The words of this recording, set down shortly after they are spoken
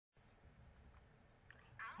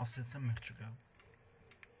I'll send some Mexico.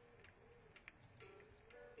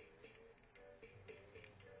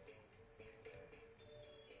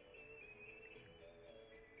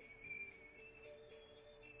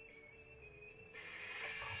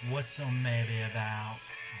 What's so maybe about?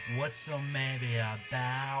 What's so maybe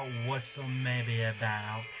about? What's so maybe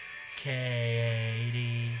about?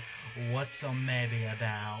 Katie. What's so maybe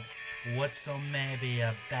about? What's so maybe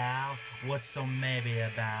about? What's so maybe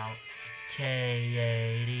about?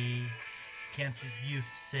 Katie. Can't you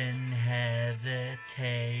sin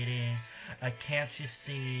hesitating? Can't you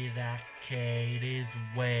see that Katie's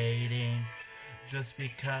waiting? Just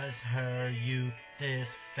because her youth is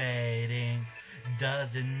fading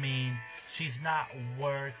doesn't mean she's not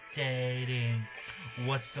worth dating.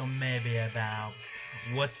 What's so maybe about?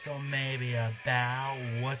 What's so maybe about?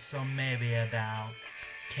 What's so maybe about?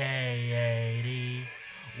 Katie.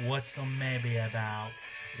 What's so maybe about?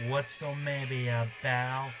 What's so maybe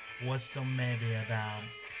about? What's so maybe about?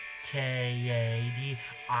 Katie.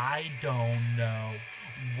 I don't know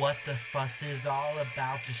what the fuss is all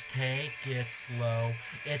about. Just take it slow.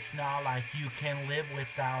 It's not like you can live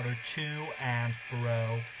without her to and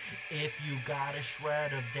fro. If you got a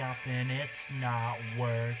shred of doubt, then it's not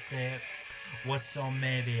worth it. What's so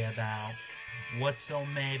maybe about? What's so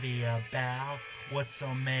maybe about? What's so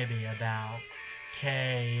maybe about?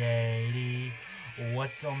 Katie.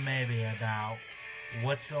 What's so maybe about?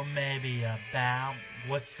 What's so maybe about?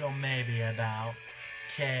 What's so maybe about?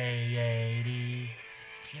 Katie.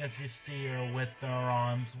 Can't you see her with her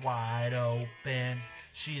arms wide open?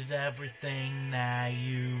 She's everything that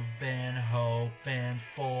you've been hoping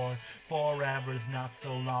for. Forever's not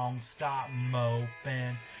so long, stop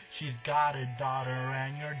moping. She's got a daughter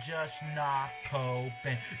and you're just not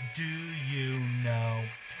coping. Do you know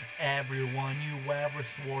everyone you ever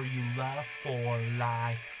swore you loved for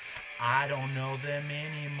life? I don't know them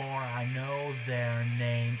anymore, I know their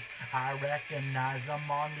names. I recognize them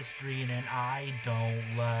on the street and I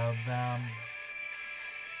don't love them.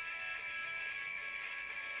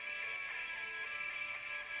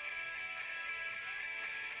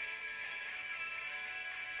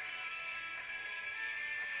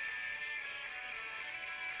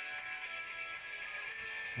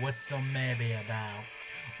 What's so maybe about?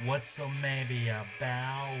 What's so maybe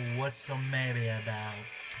about? What's so maybe about?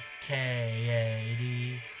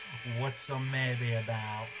 Katie. What's so maybe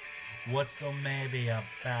about? What's so maybe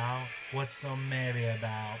about? What's so maybe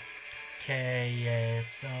about? Katie.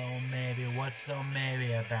 So maybe. What's so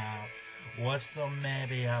maybe about? What's so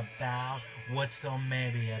maybe about? What's so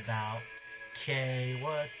maybe about? K.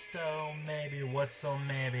 What's so maybe? What's so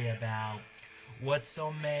maybe about? What's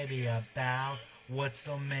so maybe about? What's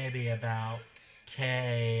so maybe about?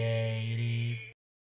 Katie.